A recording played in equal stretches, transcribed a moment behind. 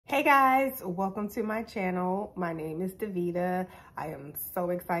Hey guys, welcome to my channel. My name is Davita. I am so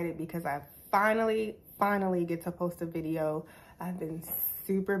excited because I finally get to post a video. I've been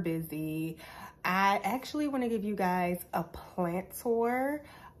super busy. I actually want to give you guys a plant tour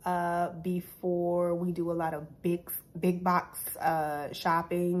before we do a lot of big box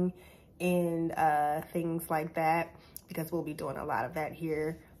shopping and things like that, because we'll be doing a lot of that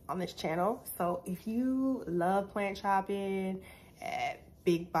here on this channel. So if you love plant shopping at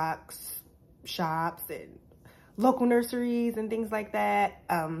big box shops and local nurseries and things like that,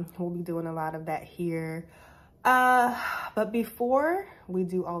 we'll be doing a lot of that here. But before we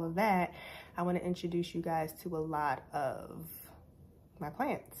do all of that, I want to introduce you guys to a lot of my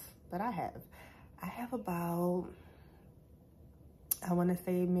plants that I have. I have about, I want to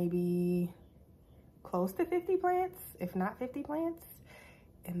say maybe close to 50 plants, if not 50 plants.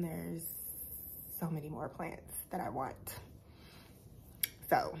 And there's so many more plants that I want.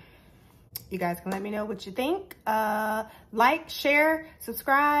 So you guys can let me know what you think. Like, share,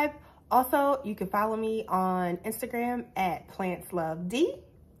 subscribe. Also, you can follow me on Instagram at PlantsLoveD.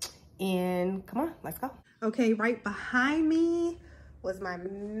 And come on, let's go. Okay, right behind me was my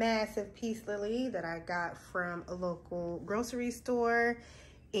massive peace lily that I got from a local grocery store.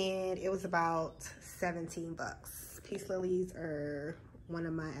 And it was about 17 bucks. Peace lilies are one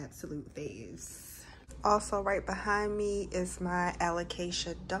of my absolute faves. Also right behind me is my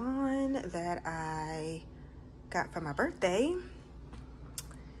Alocasia Dawn that I got for my birthday.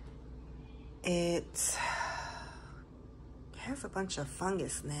 It has a bunch of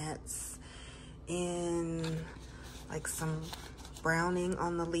fungus gnats and like some browning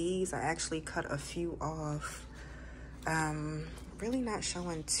on the leaves. I actually cut a few off. Really not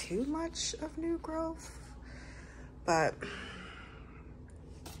showing too much of new growth, but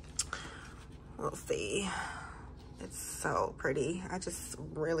we'll see. It's so pretty. I just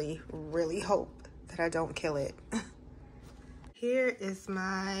really hope that I don't kill it. Here is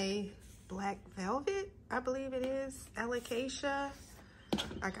my black velvet, I believe it is, Alocasia.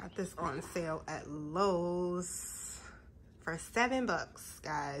 I got this on sale at Lowe's for 7 bucks,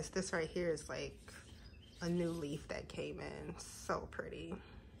 guys. This right here is like a new leaf that came in. So pretty.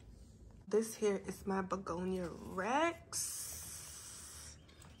 This here is my Begonia Rex.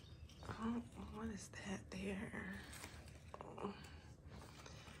 Oh, what is that there? Oh.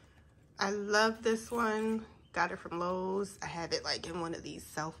 I love this one. Got it from Lowe's. I have it like in one of these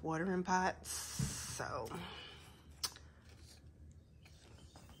self-watering pots. So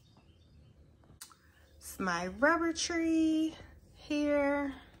it's my rubber tree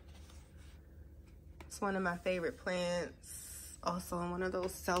here. It's one of my favorite plants. Also in one of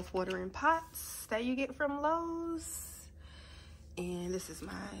those self-watering pots that you get from Lowe's. And this is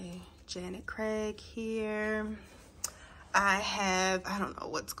my Janet Craig here. I don't know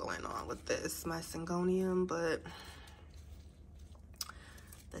what's going on with this, my Syngonium, but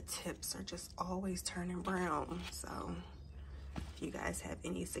the tips are just always turning brown. So if you guys have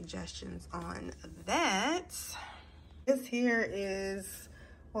any suggestions on that. This here is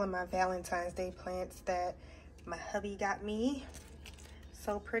one of my Valentine's Day plants that my hubby got me.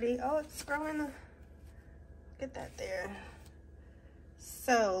 So pretty. Oh, it's growing. Look at that there.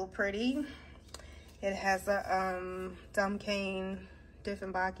 So pretty. It has a dumb cane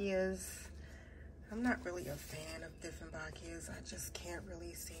Dieffenbachias. I'm not really a fan of Dieffenbachias. I just can't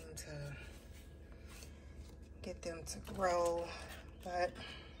really seem to get them to grow, but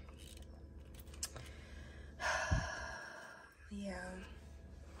yeah,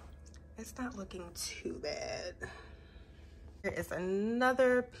 it's not looking too bad. Here is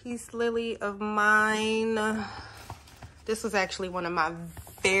another peace lily of mine. This was actually one of my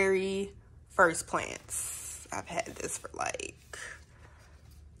very first plants. I've had this for like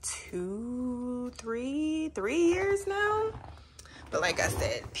 3 years now. But like I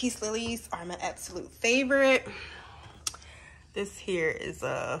said, peace lilies are my absolute favorite. This here is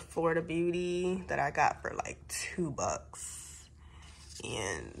a Florida Beauty that I got for like 2 bucks.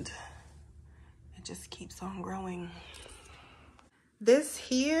 And it just keeps on growing. This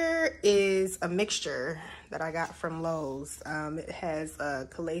here is a mixture that I got from Lowe's. It has a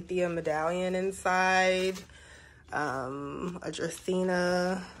Calathea medallion inside, a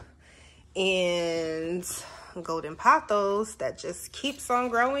Dracaena, and golden pothos that just keeps on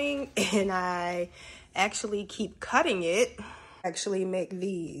growing. And I actually keep cutting it. Actually make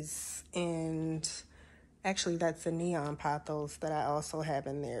these, and actually that's a neon pothos that I also have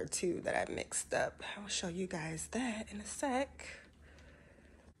in there too that I mixed up. I'll show you guys that in a sec.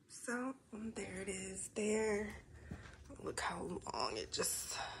 So there it is there. Look how long it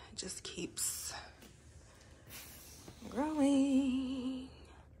just keeps growing.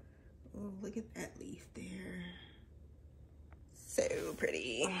 look at that leaf there. So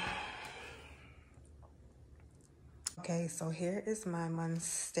pretty. Okay, so here is my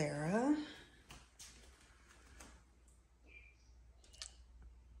monstera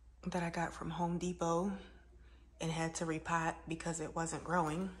that I got from Home Depot and had to repot because it wasn't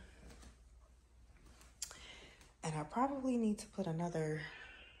growing. And I probably need to put another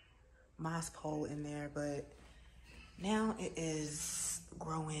moss pole in there, but now it is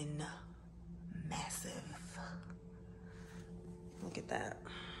growing massive. Look at that.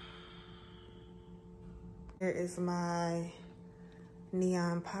 Here is my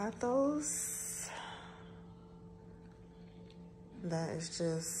neon pothos. That is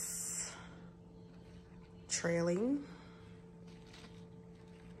just trailing.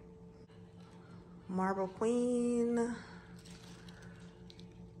 Marble Queen.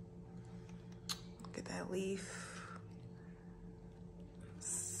 Look at that leaf.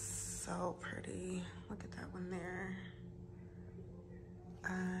 So pretty. Look at that one there.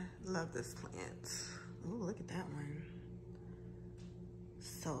 I love this plant. Ooh, look at that one.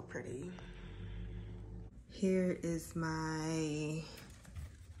 So pretty. Here is my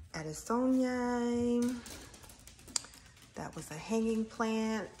Addisoniae. That was a hanging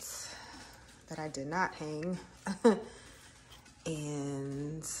plant that I did not hang.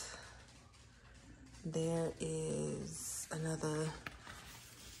 And there is another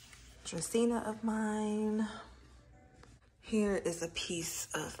Dracaena of mine. Here is a piece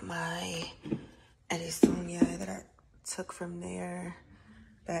of my Addisoniae that I took from there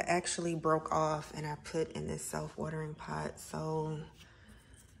that actually broke off and I put in this self-watering pot. So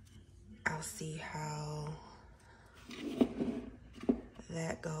I'll see how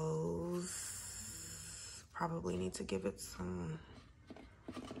that goes. Probably need to give it some,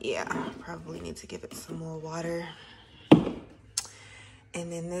 probably need to give it some more water. And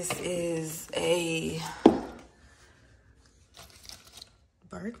then this is a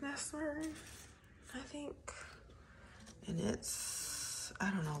bird nester, I think. And it's,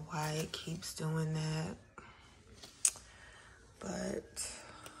 I don't know why it keeps doing that, but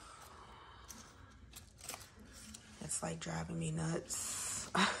it's like driving me nuts.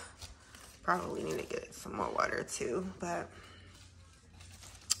 Probably need to get some more water too, but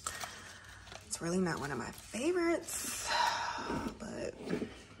it's really not one of my favorites, but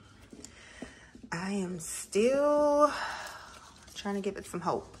I am still trying to give it some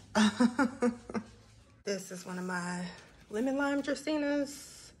hope. This is one of my lemon lime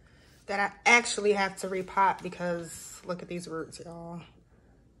Dracaenas that I actually have to repot because look at these roots, y'all.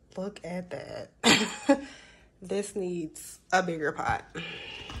 Look at that. This needs a bigger pot.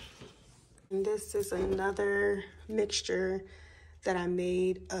 And this is another mixture that I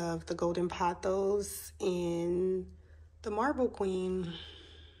made of the golden pothos and the Marble Queen.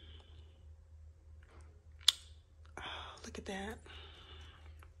 Oh, look at that.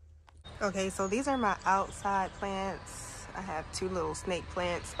 Okay, so these are my outside plants. I have two little snake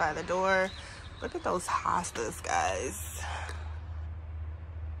plants by the door. Look at those hostas, guys.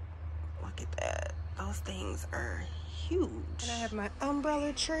 Look at that. Those things are huge. And I have my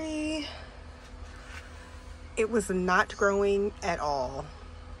umbrella tree. It was not growing at all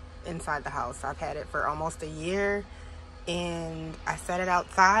inside the house. I've had it for almost a year and I set it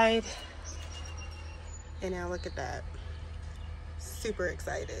outside and now look at that. Super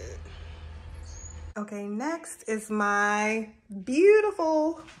excited. Okay, next is my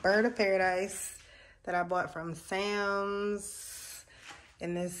beautiful bird of paradise that I bought from Sam's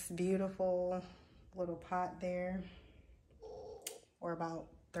in this beautiful little pot there, or about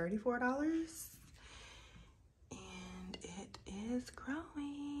 $34. And it is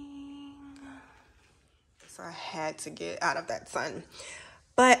growing. So I had to get out of that sun.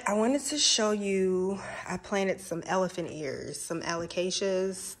 But I wanted to show you, I planted some elephant ears, some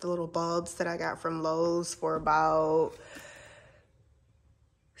alocasias, the little bulbs that I got from Lowe's for about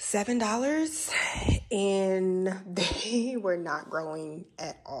 $7. And they were not growing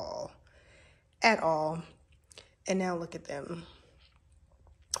at all. At all. And now look at them.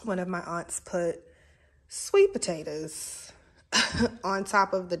 One of my aunts put sweet potatoes on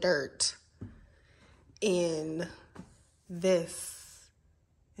top of the dirt. And this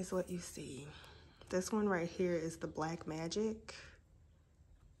is what you see. This one right here is the Black Magic.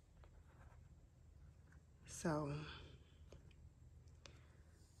 So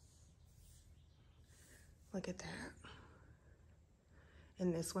look at that.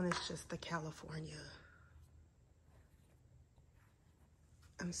 And this one is just the California.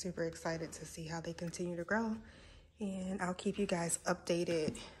 I'm super excited to see how they continue to grow, and I'll keep you guys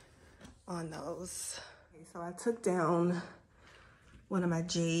updated on those. Okay, so I took down one of my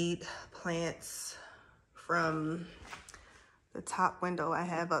jade plants from the top window I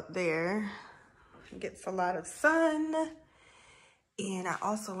have up there. It gets a lot of sun. And I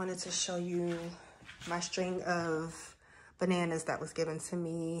also wanted to show you my string of bananas that was given to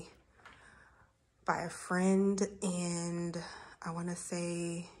me by a friend. And I want to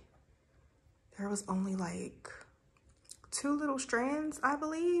say there was only like 2 little strands, I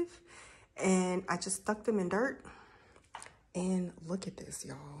believe. And I just stuck them in dirt. And look at this,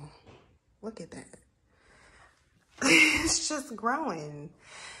 y'all. Look at that. It's just growing.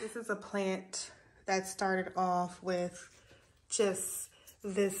 This is a plant that started off with just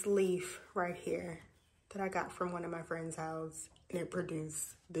this leaf right here that I got from one of my friend's house. And it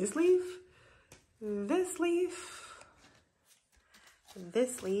produced this leaf, this leaf,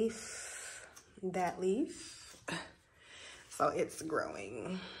 this leaf, that leaf. So it's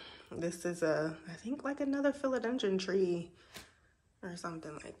growing. This is I think like another philodendron tree or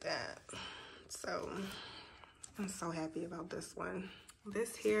something like that. So I'm so happy about this one.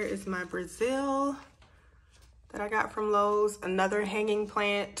 This here is my Brazil that I got from Lowe's, another hanging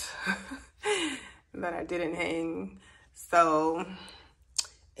plant that I didn't hang. So,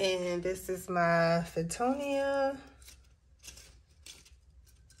 and this is my Fittonia.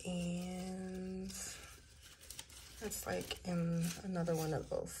 And that's like in another one of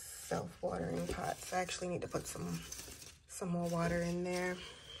those self-watering pots. I actually need to put some more water in there.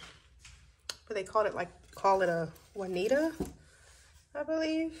 But they call it a Juanita, I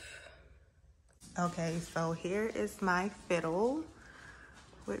believe. Okay, so here is my fiddle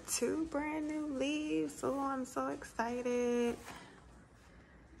with 2 brand new leaves. Oh, I'm so excited.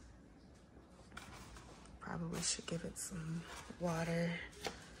 Probably should give it some water.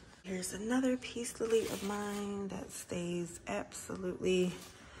 Here's another peace lily of mine that stays absolutely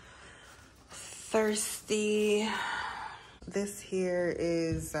thirsty. This here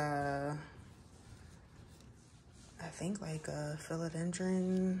is, I think like a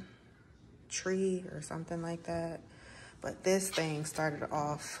philodendron tree or something like that. But this thing started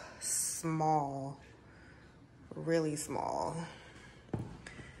off small, really small.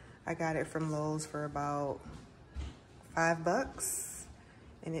 I got it from Lowe's for about $5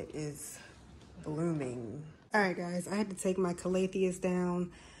 and it is blooming. All right, guys, I had to take my calatheas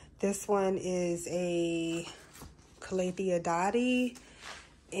down. This one is a Calathea dotty,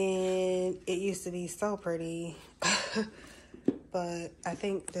 and it used to be so pretty. But I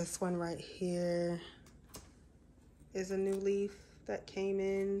think this one right here is a new leaf that came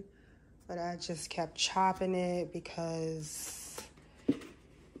in, but I just kept chopping it because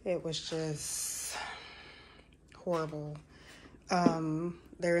it was just horrible.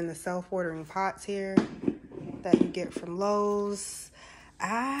 They're in the self-watering pots here that you get from Lowe's.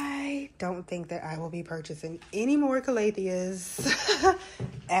 I don't think that I will be purchasing any more calatheas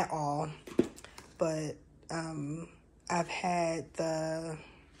at all. But I've had the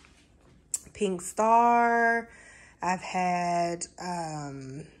pink star. I've had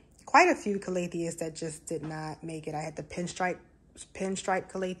quite a few calatheas that just did not make it. I had the pinstripe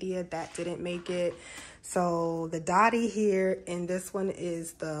calathea that didn't make it. So the dotty here, and this one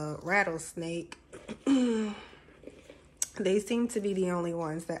is the rattlesnake. They seem to be the only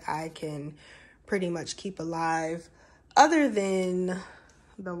ones that I can pretty much keep alive, other than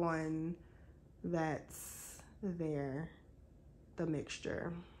the one that's there, the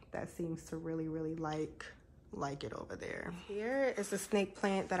mixture. That seems to really, really like it over there. Here is a snake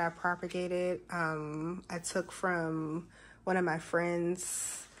plant that I propagated. I took from one of my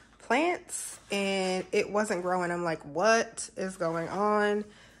friend's plants and it wasn't growing. I'm like, what is going on?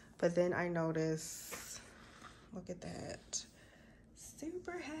 But then I noticed, look at that.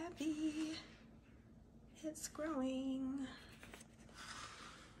 Super happy. It's growing.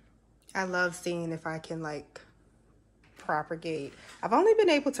 I love seeing if I can like propagate. I've only been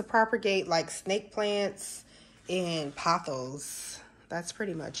able to propagate like snake plants and pothos. That's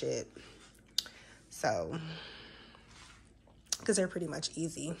pretty much it. So, because they're pretty much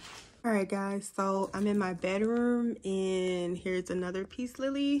easy. All right, guys, so I'm in my bedroom and here's another peace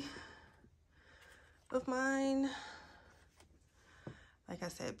lily of mine. Like I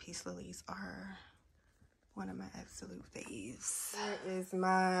said, peace lilies are one of my absolute faves. Here is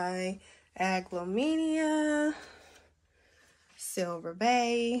my Aglaumenia Silver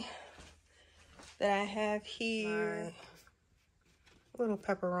Bay that I have here. My little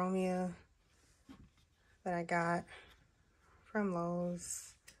peperomia that I got from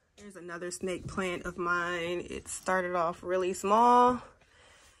Lowe's. Here's another snake plant of mine. It started off really small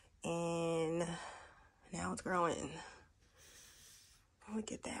and now it's growing.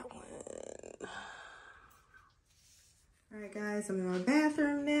 Look at that one. All right, guys, I'm in my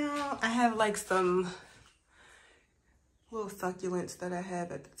bathroom now. I have like some little succulents that I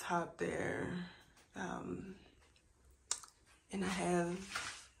have at the top there. And I have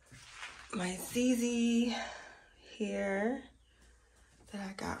my ZZ here that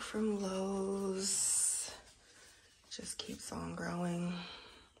I got from Lowe's. Just keeps on growing.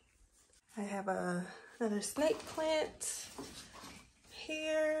 I have another snake plant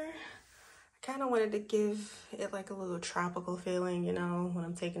here. I kind of wanted to give it like a little tropical feeling, you know, when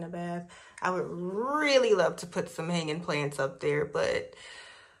I'm taking a bath. I would really love to put some hanging plants up there, but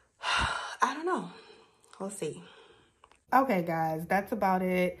I don't know. We'll see. Okay, guys, that's about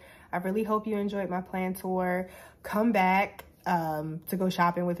it. I really hope you enjoyed my plant tour. Come back to go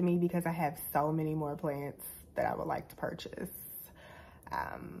shopping with me because I have so many more plants that I would like to purchase.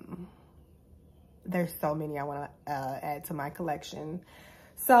 There's so many I want to add to my collection.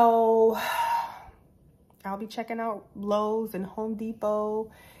 So I'll be checking out Lowe's and Home Depot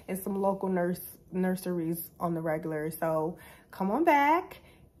and some local nurseries on the regular. So come on back.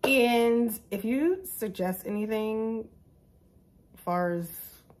 And if you suggest anything as far as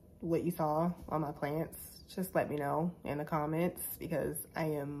what you saw on my plants, just let me know in the comments because I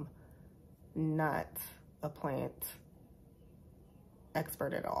am not a plant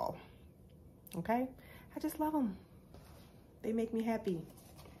expert at all. Okay? I just love them. They make me happy.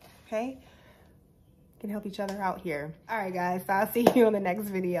 Okay? Can help each other out here. All right, guys. So I'll see you in the next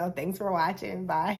video. Thanks for watching. Bye.